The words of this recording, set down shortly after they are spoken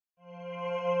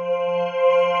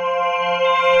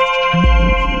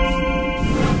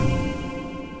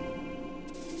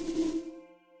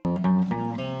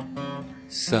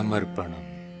സമർപ്പണം.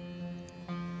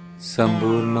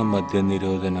 സമ്പൂർണ്ണ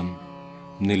മദ്യനിരോധനം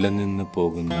നിലനിന്നു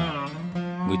പോകുന്ന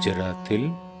ഗുജറാത്തിൽ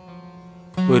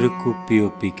ഒരു കുപ്പി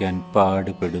ഒപ്പിക്കാൻ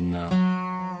പാടുപെടുന്ന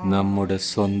നമ്മുടെ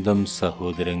സ്വന്തം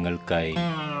സഹോദരങ്ങൾക്കായി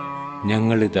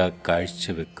ഞങ്ങളിതാ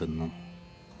കാഴ്ചവെക്കുന്നു.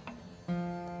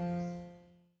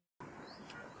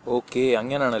 ഓക്കെ,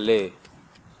 അങ്ങനാണല്ലേ.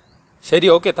 ശരി,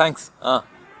 ഓക്കെ, താങ്ക്സ്.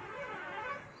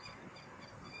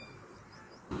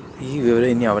 ഈ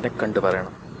വിവരം ഇനി അവനെ കണ്ട്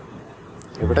പറയണം.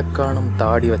 എവിടെ കാണും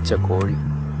താടി വെച്ച കോഴി?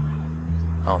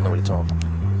 ഒന്ന് വിളിച്ചു നോക്കാം.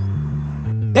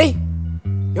 ഡേയ്,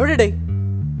 എവിടെ ഡേയ്?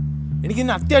 എനിക്ക്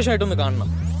ഇന്ന് അത്യാവശ്യമായിട്ടൊന്ന് കാണണം.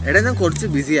 എടാ, ഞാൻ കുറച്ച്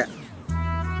ബിസിയാ,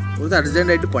 കുറച്ച്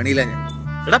അർജന്റായിട്ട് പണിയില്ല.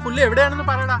 എടാ പുള്ളി എവിടെയാണെന്ന്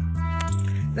പറയടാ.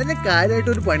 എടാ, ഞാൻ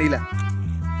കാര്യമായിട്ട് ഒരു പണിയില്ല.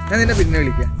 ഞാൻ നിന്നെ പിന്നെ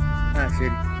വിളിക്കാം.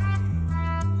 ശരി.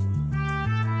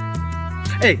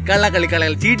 ഏയ്,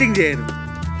 കളി ചീറ്റിംഗ് ചെയ്യരുത്.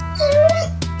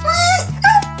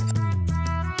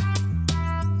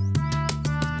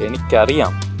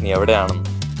 എനിക്കറിയാം നീ എവിടെയാണെന്ന്.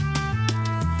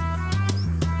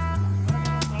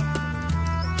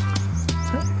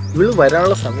 ഇവള്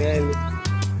വരാനുള്ള സമയമായല്ലോ.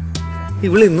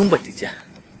 ഇവള് ഇന്നും പറ്റിച്ച.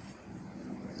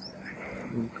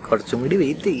 കുറച്ചും കൂടി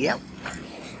വെയിറ്റ് ചെയ്യാം.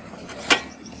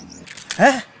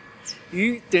 ഈ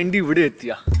തെണ്ടി ഇവിടെ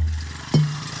എത്തിയ.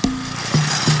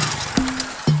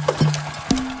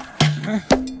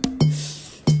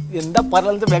 എന്താ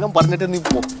പറയാത്ത വേഗം പറഞ്ഞിട്ട് നീ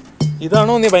പോ.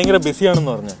 ഇതാണോ നീ ഭയങ്കര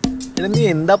ബിസിയാണെന്ന് പറഞ്ഞ? എടാ, നീ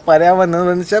എന്താ പറയാൻ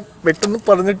വന്നതെന്ന് വെച്ചാൽ പെട്ടെന്ന്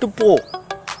പറഞ്ഞിട്ട് പോ.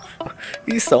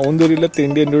 ഈ സൗന്ദര്യമില്ല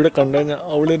തെണ്ടി എൻ്റെ കൂടെ കണ്ടുകഴിഞ്ഞാൽ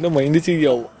അവള് എന്നെ മൈൻഡ്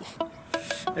ചെയ്യാവോ?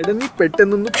 എടാ, നീ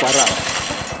പെട്ടെന്നൊന്ന് പറ.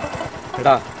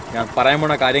 എടാ, ഞാൻ പറയാൻ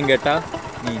പോണ കാര്യം കേട്ടാ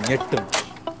നീ ഞെട്ടും.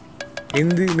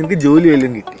 എന്ത്, നിനക്ക് ജോലി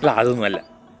വല്ലതും കിട്ടി? അല്ല, അതൊന്നുമല്ല.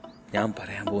 ഞാൻ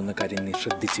പറയാൻ പോകുന്ന കാര്യം നീ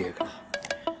ശ്രദ്ധിച്ചു കേൾക്കണം.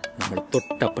 നമ്മൾ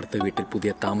തൊട്ടപ്പുറത്തെ വീട്ടിൽ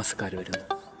പുതിയ താമസക്കാർ വരുന്നു.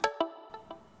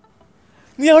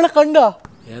 നീ അവളെ കണ്ടാ?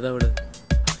 ഏതവള്?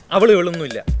 അവള്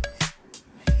ഇവളൊന്നുമില്ല.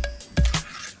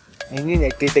 ഇനി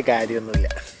ഞെട്ടിയിട്ട് കാര്യമൊന്നുമില്ല.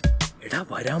 എടാ,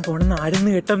 വരാൻ പോണെന്ന്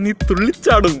ആരെന്ന് കേട്ടാ നീ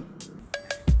തുള്ളിച്ചാടും.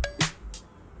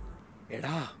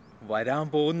 എടാ, വരാൻ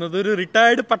പോകുന്നത് ഒരു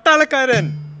റിട്ടയർഡ് പട്ടാളക്കാരൻ.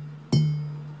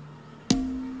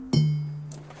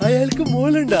 അയാൾക്ക്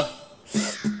മോളുണ്ടാ?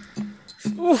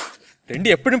 രണ്ടി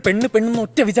എപ്പോഴും പെണ്ണെന്ന്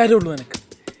ഒറ്റ വിചാരമുള്ളൂ എനക്ക്.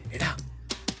 എടാ,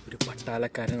 ഒരു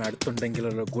പട്ടാളക്കാരൻ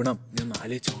അടുത്തുണ്ടെങ്കിലുള്ള ഗുണം നീ ഒന്ന്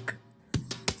ആലോചിച്ച് നോക്ക്.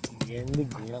 എന്ത്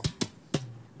ഗുണം?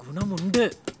 ഗുണമുണ്ട്.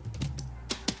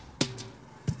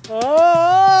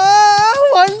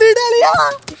 വണ്ടിടലിയാ.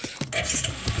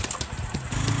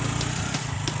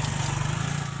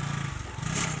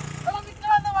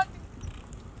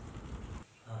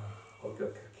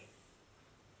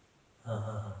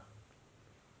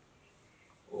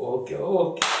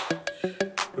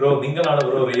 ബ്രോ, നിങ്ങളാണ്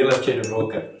ബ്രോ റിയൽ എസ്റ്റേറ്റ്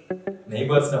ബ്രോക്കർ.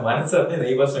 നെയ്ബേഴ്സിനെ മനസ്സറിഞ്ഞ്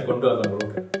നെയ്ബേഴ്സിനെ കൊണ്ടുവന്ന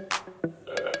ബ്രോക്കർ.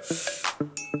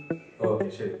 ഓക്കെ,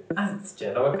 ശരി.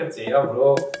 ചെലവൊക്കെ ചെയ്യാം ബ്രോ.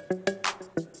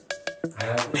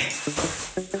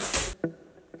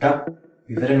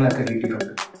 വിവരങ്ങളൊക്കെ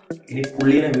കിട്ടിയിട്ടുണ്ട്. ഇനി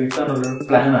പുള്ളിനെ വീഴ്ത്താനുള്ള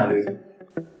പ്ലാൻ ആലോചിക്കും.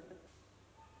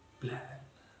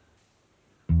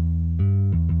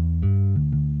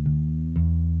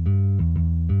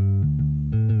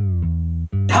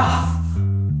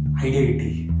 ഐഡിയ കിട്ടി.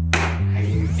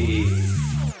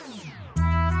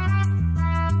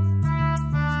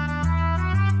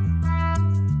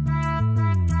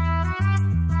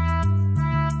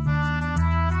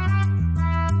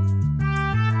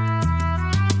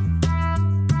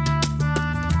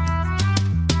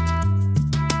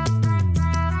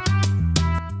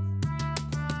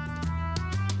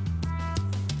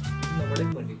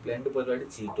 പരിപാടി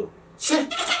ചീട്ടോ.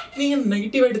 നീ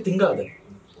നെഗറ്റീവായിട്ട് തിങ്കാതെ.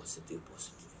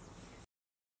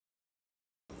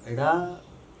 എടാ,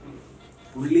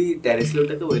 പുള്ളി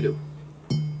ടെറസിലോട്ടൊക്കെ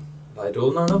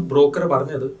വരുമെന്നാണ് ബ്രോക്കർ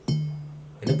പറഞ്ഞത്.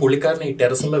 പിന്നെ പുള്ളിക്കാരന് ഈ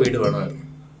ടെറസുള്ള വീട് വേണമായിരുന്നു.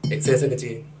 എക്സസൈസ് ഒക്കെ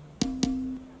ചെയ്യാൻ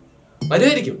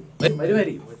വരുമായിരിക്കും.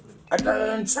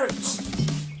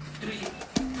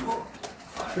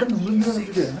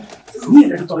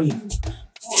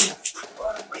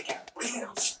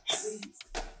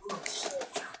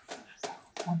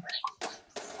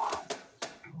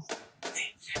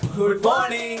 Good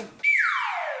morning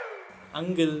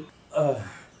uncle.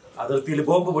 അതിർത്തിയിൽ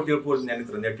ബോംബ് പൊട്ടിയപ്പോൾ ഞാൻ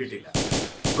ഇത്ര ഞെട്ടിട്ടില്ല.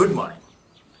 Good morning.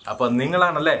 അപ്പൊ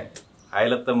നിങ്ങളാണല്ലേ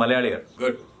അയലത്തെ മലയാളികൾ?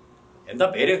 ഗുഡ്. എന്താ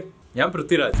പേര്? ഞാൻ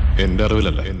പൃഥ്വിരാജ്. എന്റെ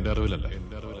അറിവിലല്ല.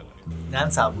 ഞാൻ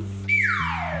സാബു.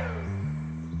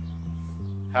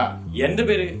 എന്റെ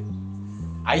പേര്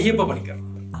അയ്യപ്പ പണിക്കർ.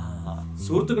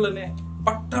 സുഹൃത്തുക്കൾ തന്നെ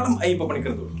പട്ടാളം അയ്യപ്പ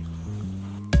പണിക്കർ എന്ന് വിളിക്കും.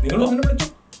 നിങ്ങളും അങ്ങനെ വിളിച്ചു.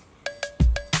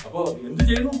 അപ്പോ എന്ത്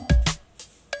ചെയ്യുന്നു?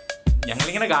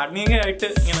 ഞങ്ങളിങ്ങനെ ഗാർഡനിങ് ആയിട്ട്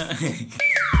ഇങ്ങനെ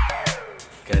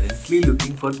currently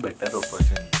looking for better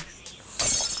opportunities.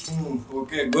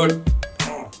 Okay, good.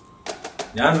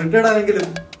 ഞാൻ റിട്ടയർഡ് ആണെങ്കിലും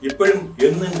ഇപ്പോഴും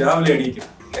എന്നും രാവിലെ എണീക്കും,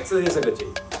 എക്സസൈസ് ഒക്കെ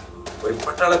ചെയ്യും. ഒരു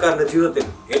പട്ടാളക്കാരന്റെ ജീവിതത്തിൽ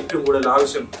ഏറ്റവും കൂടുതൽ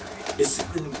ആവശ്യം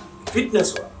ഡിസിപ്ലിനും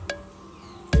ഫിറ്റ്നസ്സുമാണ്.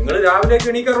 നിങ്ങൾ രാവിലേക്ക്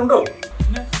എണീക്കാറുണ്ടോ?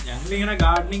 ഞങ്ങളിങ്ങനെ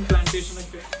ഗാർഡനിങ് പ്ലാന്റേഷൻ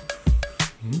ഒക്കെ.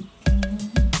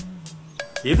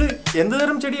 ഇത് എന്ത്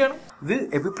തരം ചെടിയാണ്? ഇത്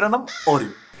എപ്പിപ്രണം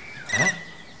ഓറിയും,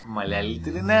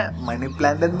 മലയാളത്തിൽ തന്നെ മണി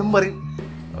പ്ലാന്റ് എന്നും പറയും.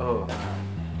 ഓ,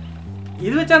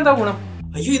 ഇത് വെച്ചാ എന്താ ഗുണം?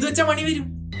 അയ്യോ, ഇത് വെച്ചാ മണി വരും.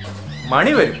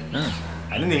 മണി വരും?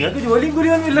 അതിന് നിങ്ങൾക്ക് ജോലിയും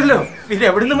കൂലിയൊന്നും ഇല്ലല്ലോ, പിന്നെ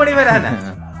എവിടുന്ന് മണി വരാനാ?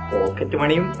 പോക്കറ്റ്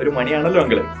മണിയും ഒരു മണിയാണല്ലോ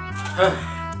അങ്കിള്.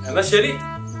 എന്നാ ശരി.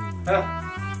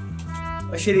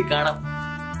 ശരി, കാണാം.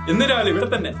 എന്ന് രാവിലെ ഇവിടെ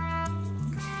തന്നെ.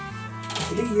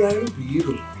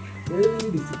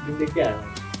 ഡിസിപ്ലിന്റെ ഒക്കെ ആണ്.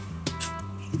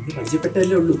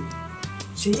 പരിചയപ്പെട്ടല്ലേ ഉള്ളൂ.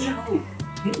 ശരിയാവും.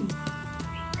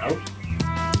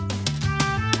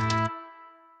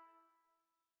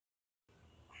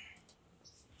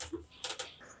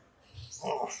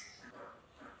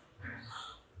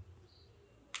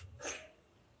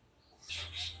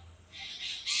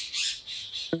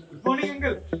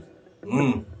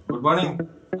 Good morning.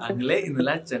 അങ്ങളെ,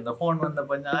 ഇന്നലെ അച്ഛന്റെ ഫോൺ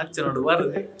വന്നപ്പോ ഞാൻ അച്ഛനോട്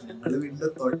പറഞ്ഞു, ഞങ്ങള് വീണ്ടും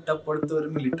തൊട്ടപ്പുറത്ത് ഒരു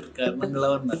മിലിറ്ററിക്കാരൻ നിങ്ങളെ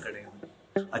വന്ന കടയാണ്.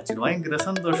 അച്ഛന് ഭയങ്കര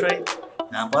സന്തോഷമായി.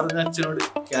 ഞാൻ പറഞ്ഞു അച്ഛനോട്,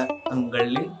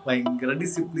 അങ്കളില് ഭയങ്കര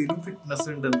ഡിസിപ്ലിനും ഫിറ്റ്നസ്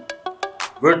ഉണ്ടെന്ന്.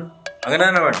 ഗുഡ്, അങ്ങനെ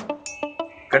തന്നെ വേണം.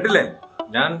 കണ്ടില്ലേ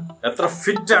ഞാൻ എത്ര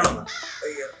ഫിറ്റ് ആണെന്ന്?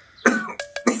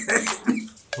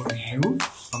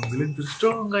 അങ്കിൾ എന്ത്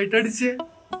സ്ട്രോങ് ആയിട്ട് അടിച്ചേ.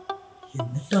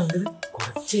 എന്നിട്ട് അങ്കിൾ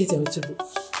കുറച്ചേ ചവച്ചുള്ളൂ.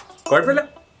 കുഴപ്പമില്ല,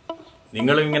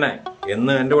 നിങ്ങളും ഇങ്ങനെ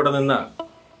എന്ന് എന്റെ കൂടെ നിന്നാ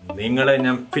നിങ്ങളെ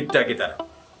ഞാൻ ഫിറ്റ് ആക്കി തരാം.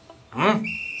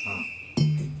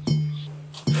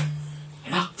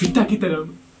 ഫിറ്റാക്കി തരാം.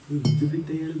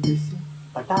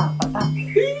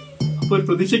 അപ്പൊ ഒരു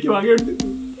പ്രതീക്ഷയ്ക്ക് വാങ്ങയുണ്ട്.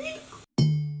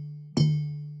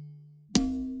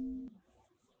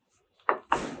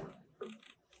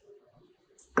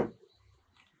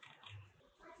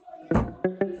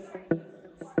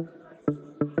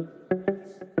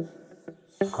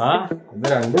 ഇന്ന്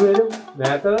രണ്ടുപേരും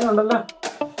നേരത്തെ തന്നെ ഉണ്ടല്ലോ.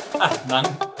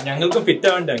 ഞങ്ങൾക്കും ഫിറ്റ്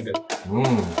ആവണ്ടേ അങ്കിൾ?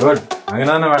 ഗുഡ്, അങ്ങനെ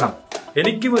തന്നെ വേണം.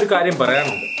 എനിക്കും ഒരു കാര്യം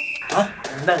പറയാനുണ്ട്.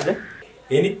 എന്താ?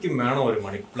 എനിക്കും വേണം ഒരു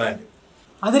മണി പ്ലാന്റ്.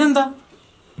 അതിനെന്താ,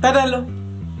 തരാലോ.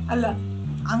 അല്ല,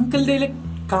 അങ്കിളുടെ കയ്യില്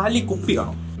കാലി കുപ്പി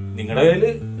കാണും. നിങ്ങളുടെ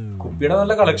കയ്യില് കുപ്പിയുടെ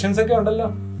നല്ല കളക്ഷൻസ് ഒക്കെ ഉണ്ടല്ലോ.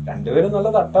 രണ്ടുപേരും നല്ല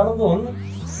തട്ടാണെന്ന് തോന്നുന്നു.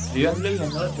 അയ്യോ അങ്കിൾ,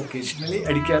 ഞങ്ങൾ ഒക്കേഷണലി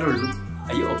അടിക്കാറുള്ളൂ.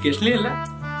 അയ്യോ, ഒക്കേഷണലി അല്ല,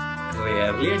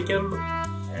 റെയർലി അടിക്കാറുള്ളൂ.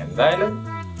 എന്തായാലും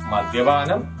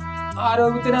മദ്യപാനം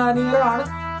ആരോഗ്യത്തിന് ഹാനികരമാണ്.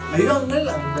 അയ്യോ അങ്കിൾ,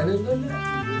 അങ്ങനെയൊന്നുമില്ല.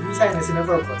 സൈനസിനെ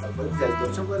കുഴപ്പമില്ല. അപ്പൊ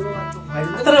ജലദോഷം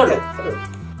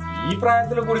ഈ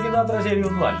പ്രായത്തിൽ കുടിക്കുന്ന അത്ര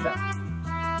ശരിയൊന്നും അല്ല.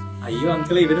 അയ്യോ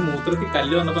അങ്കിൾ, ഇവര് മൂത്രത്തിൽ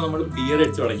കല്ല് വന്നപ്പോ നമ്മൾ ബിയർ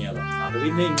അടിച്ചു തുടങ്ങിയതാ. അത്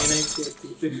പിന്നെ ഇങ്ങനെ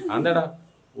എന്താടാ,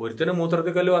 ഒരുത്തന്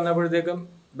മൂത്രത്തിൽ കല്ല് വന്നപ്പോഴത്തേക്കും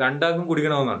രണ്ടാക്കും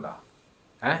കുടിക്കണമെന്നുണ്ടോ?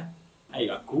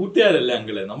 അയ്യോ, കൂട്ടുകാരല്ലേ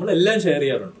അങ്കിള്, നമ്മളെല്ലാം ഷെയർ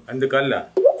ചെയ്യാറുണ്ട്. എന്ത് കല്ല?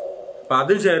 അപ്പൊ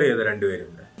അതിൽ ഷെയർ ചെയ്ത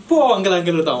രണ്ടുപേരുണ്ട്. ഇപ്പോ അങ്കിൾ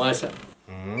ഒരു തമാശ.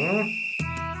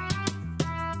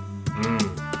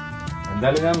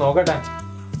 എന്തായാലും ഞാൻ നോക്കട്ടെ,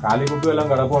 കാലിക്കുപ്പി വല്ലതും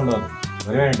കിടപ്പുണ്ടോ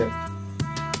ഒരു വേണ്ട.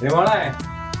 മോളെ,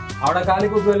 അവിടെ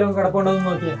കാലിക്കുപ്പി വല്ലതും കിടപ്പുണ്ടോ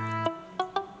നോക്കിയേ.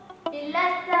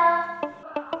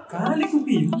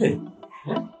 കാലിക്കുപ്പി ഇല്ലേ?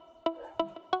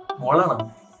 മോളാണോ?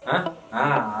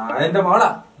 അതെന്റെ മോളാ,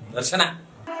 ദർശന.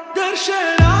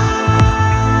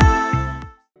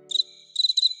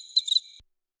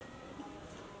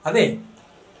 അതെ,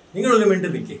 നിങ്ങളൊന്ന് മിണ്ടി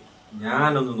നിൽക്കേ,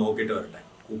 ഞാനൊന്ന് നോക്കിട്ട് വരട്ടെ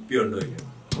കുപ്പി ഉണ്ടോ ഇല്ലയോ.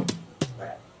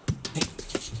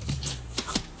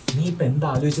 നീ ഇപ്പൊ എന്താ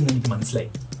ആലോചിച്ചെന്ന് എനിക്ക് മനസ്സിലായി.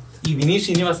 ഈ വിനീഷ്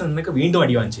ശ്രീനിവാസൻ എന്നൊക്കെ വീണ്ടും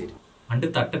അടി വാങ്ങിച്ചു തരും. പണ്ട്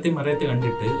തട്ടത്തി മറയത്ത്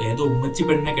കണ്ടിട്ട് ഏതോ ഉമ്മച്ചി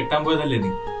പെണ്ണിനെ കെട്ടാൻ പോയതല്ലേ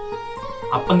നീ?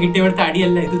 അപ്പം കിട്ടിയവിടുത്തെ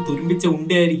അടിയല്ല, ഇത് തുരുമ്പിച്ച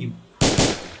ഉണ്ടയായിരിക്കും.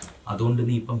 അതുകൊണ്ട്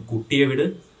നീ ഇപ്പം കുട്ടിയെ വിട്,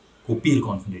 കുപ്പിയിൽ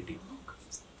കോൺസെൻട്രേറ്റ് ചെയ്യും.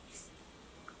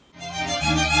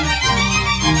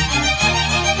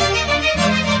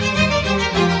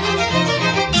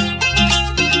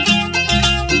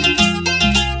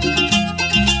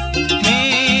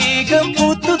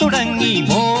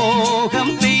 മോഹം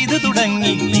പെയ്തു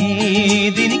തുടങ്ങി,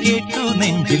 നേതിന് കേട്ടു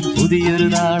നെഞ്ചിൽ പുതിയൊരു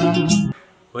താളം.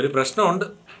 ഒരു പ്രശ്നമുണ്ട്,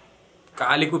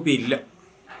 കാലിക്കുപ്പി ഇല്ല,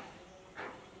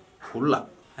 ഫുള്ള.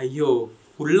 അയ്യോ,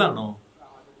 ഫുള്ളാണോ?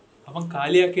 അവൻ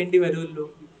കാലിയാക്കേണ്ടി വരുമല്ലോ.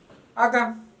 ആക്കാം,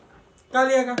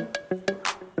 കാലിയാക്കാം.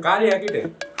 കാലിയാക്കിട്ടെ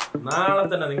നാളെ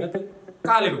തന്നെ നിങ്ങൾക്ക്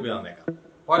കാലിക്കുപ്പി തന്നേക്കാം.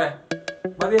 പോരെ?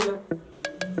 മതിയല്ലോ.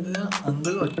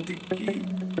 അങ്കിൾ ഒറ്റയ്ക്ക്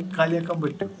കാലിയാക്കാൻ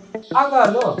പറ്റും?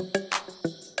 ആകാമല്ലോ.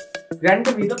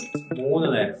 2 വീതം 3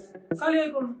 നേരം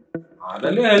കാലിയായിക്കോളൂ.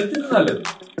 അതല്ലേ ഹെൽത്തിന് നല്ലത്.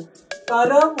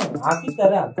 തരാമോ? ആക്കി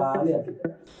തരാം, കാലിയാക്കി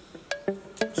തരാം.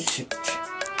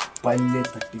 പല്ലേ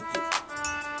തട്ടിപ്പ്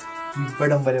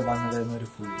ഇവിടം വരെ വന്നതായിരുന്നു ഒരു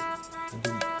ഫുൾ.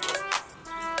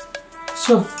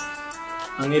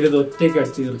 അങ്ങനെ ഇത് ഒറ്റയ്ക്ക്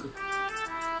അടിച്ചു തീർക്കും.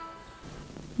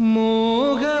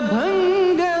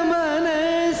 മോഹഭംഗ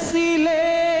മനസ്സിലെ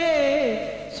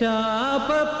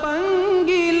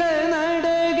ശാപപങ്കില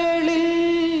നടകളിൽ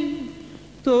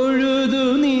തൊഴുതു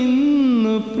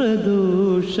നിന്നു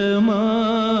പ്രദോഷമായി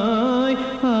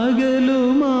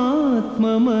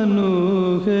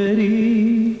അകലുമാത്മമനോഹരി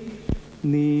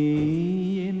നീ.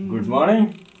 Good morning.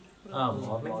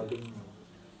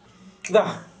 ഇതാ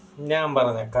ഞാൻ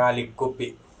പറഞ്ഞ കാലിക്കുപ്പി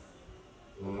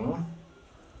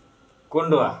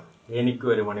കൊണ്ടുവാ. എനിക്ക്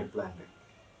ഒരു മണി പ്ലാന്റ്.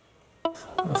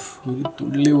 ഒരു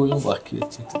തുള്ളി പോലും ബാക്കി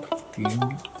വെച്ചിട്ട്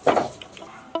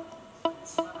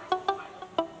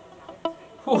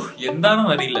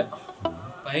എന്താണെന്ന് അറിയില്ല,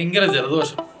 ഭയങ്കര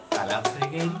ജലദോഷം.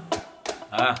 കാലാവസ്ഥയൊക്കെ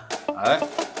ആ അതെ,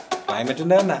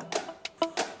 ക്ലൈമറ്റിന്റെ തന്നെ.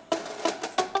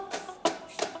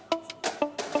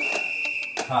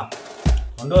 ആ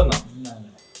കൊണ്ടുവന്നോ?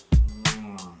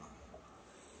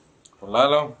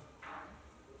 കൊള്ളാലോ.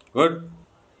 ഗുഡ്.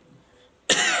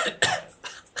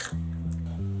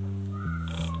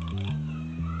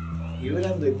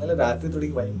 ഇവരെന്തോ ഇന്നലെ രാത്രി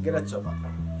തുടങ്ങി ഭയങ്കര ചുമ.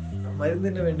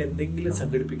 മരുന്നിന് വേണ്ടി എന്തെങ്കിലും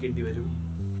സംഘടിപ്പിക്കേണ്ടി വരും.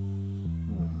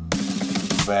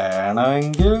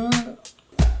 വേണമെങ്കിൽ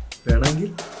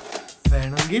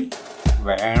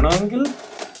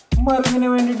മരുന്നിന്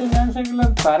വേണ്ടിട്ട് ഞാൻ ശകലം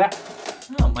തരാം.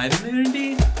 മരുന്നിന് വേണ്ടി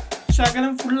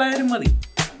ശകലം ഫുള്ളായാലും മതി.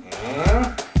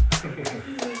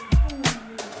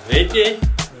 വെയിറ്റ്,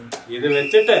 ഇത്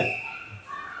വെച്ചിട്ട്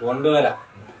കൊണ്ടുവരാം.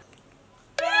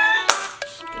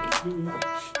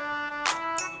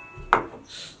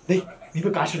 നീ ഇപ്പൊ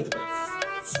കാശെടുത്തു.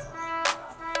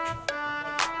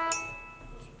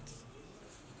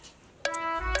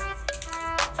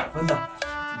 എന്താ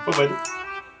ഇപ്പൊ വരും.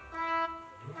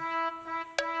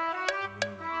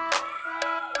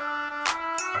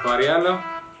 അപ്പൊ അറിയാലോ,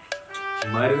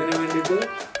 മരുന്നിന് വേണ്ടിട്ട്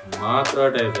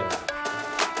മാത്രമായിട്ട്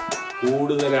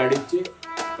കൂടുതൽ അടിച്ച്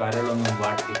കരളൊന്നും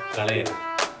വാട്ടി കളയരുത്.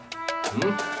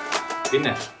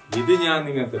 പിന്നെ ഇത് ഞാൻ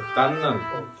നിങ്ങൾക്ക് തന്നത്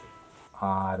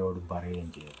ആരോടും പറയുകയും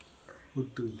ചെയ്യും.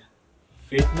 ഒട്ടുമില്ല.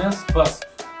 Fitness first.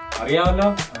 അറിയാമല്ലോ?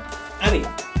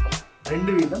 അറിയാം.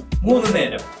 2 വീതം 3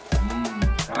 നേരം.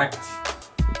 കറക്റ്റ്.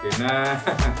 പിന്നെ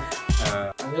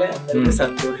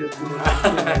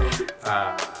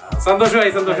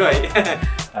സന്തോഷമായി.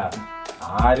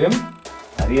 ആരും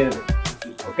അറിയരുത്.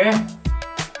 ഓക്കെ.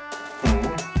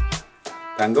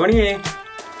 തങ്കമണിയേ,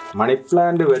 മണി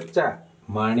പ്ലാന്റ് വെച്ച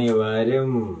മണി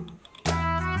വരും.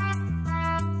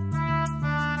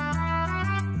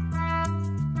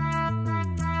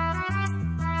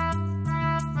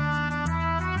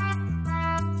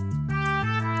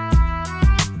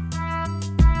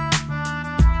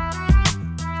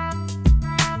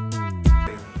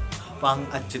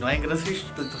 അച്ഛന് ഭയങ്കര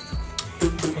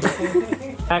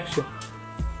ആക്ഷൻ.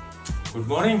 Good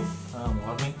morning.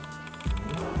 മോർണിംഗ്.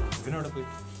 ഇതിനോട് പോയി.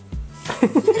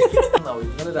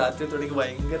 ഇന്നലെ രാത്രി തുടങ്ങി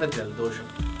ഭയങ്കര ജലദോഷം.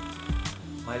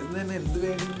 മരുന്നിന് എന്ത്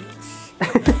വേണ്ടി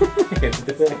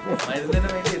മരുന്നിന്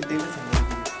വേണ്ടി എന്തെങ്കിലും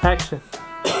സംഘടിപ്പിക്കും. Action.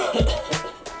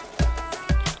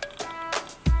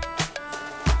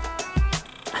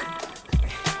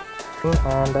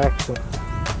 And action.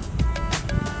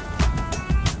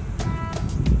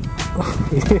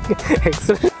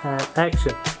 Excellent. And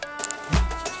action.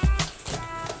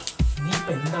 നീ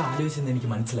ഇപ്പൊ എന്താ ആലോചിച്ചെന്ന് എനിക്ക്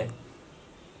മനസ്സിലായി.